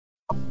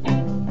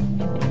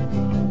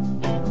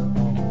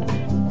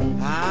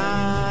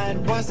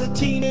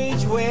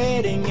teenage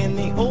wedding and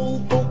the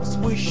old folks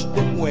wished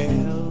them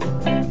well.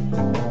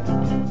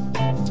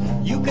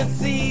 You could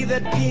see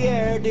that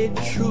Pierre did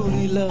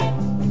truly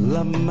love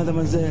La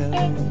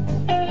Mademoiselle.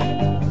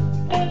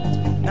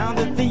 Now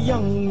that the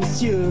young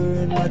monsieur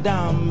and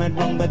madame had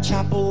rung the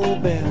chapel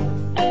bell,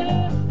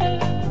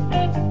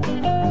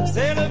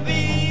 c'est la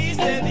vie,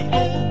 said the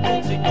old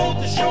folks, it goes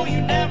to show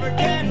you never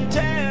can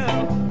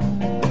tell.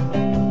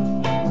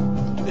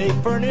 They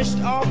furnished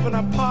off an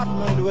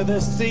apartment with a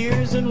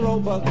Sears and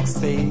Roebuck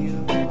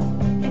sale.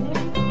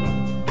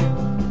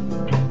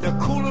 The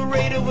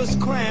coolerator was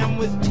crammed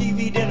with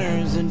TV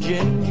dinners and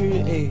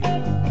ginger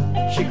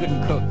ale. She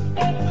couldn't cook.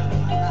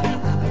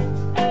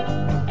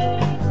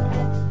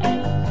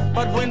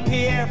 But when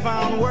Pierre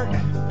found work,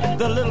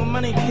 the little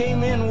money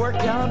came in,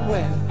 worked out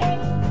well.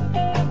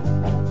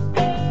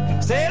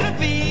 C'est la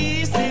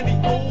vie, say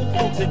the old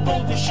folks, it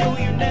goes to show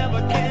you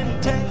never can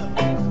tell.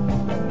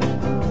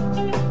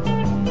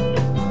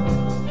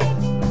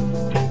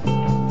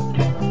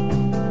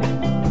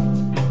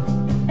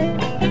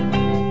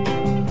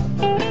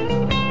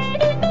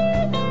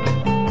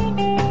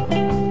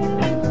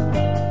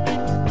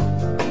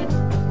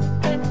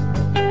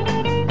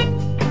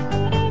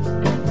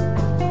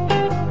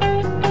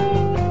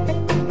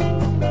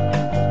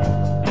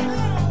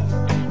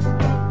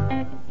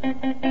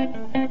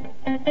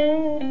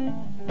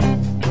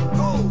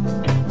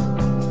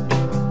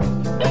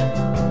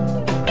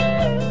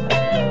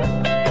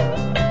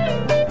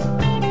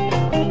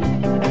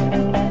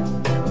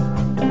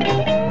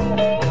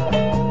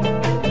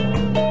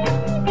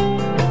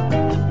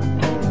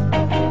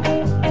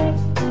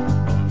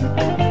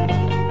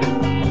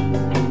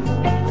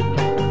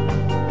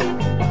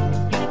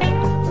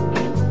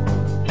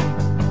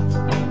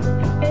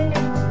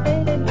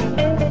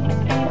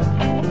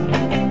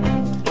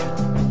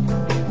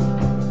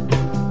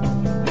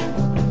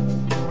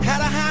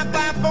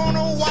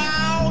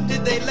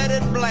 They let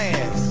it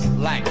blast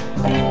like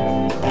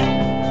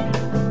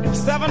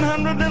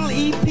 700 little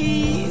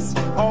EPs,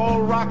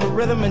 all rock,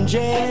 rhythm, and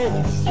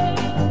jazz.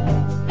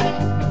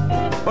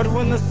 But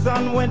when the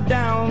sun went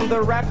down,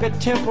 the rapid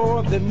tempo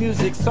of the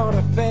music sort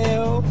of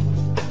fell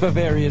for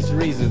various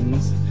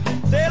reasons.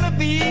 C'est la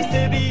vie,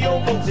 c'est the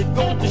old folks, it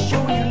goes to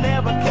show you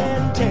never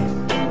can tell.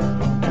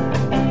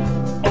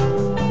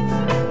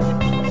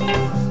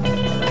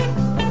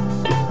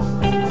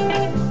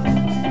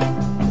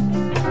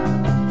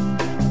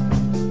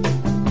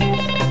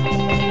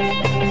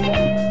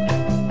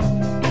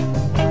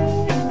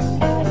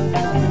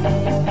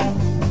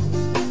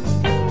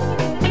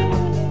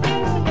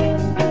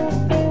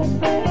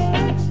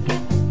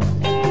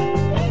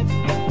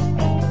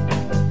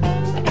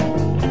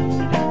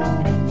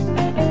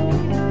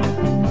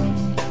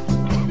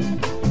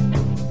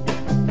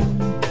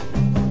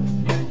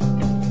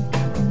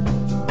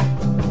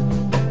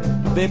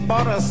 They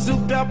bought a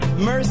souped-up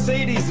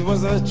Mercedes, it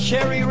was a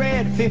cherry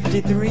red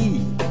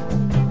 53.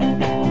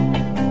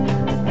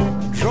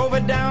 Drove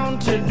it down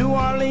to New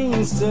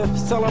Orleans to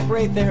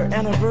celebrate their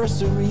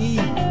anniversary.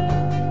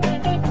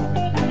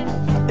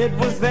 It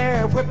was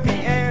there where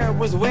Pierre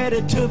was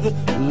wedded to the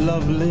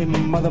lovely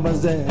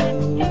Mademoiselle.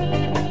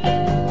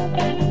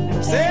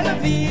 C'est la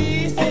vie.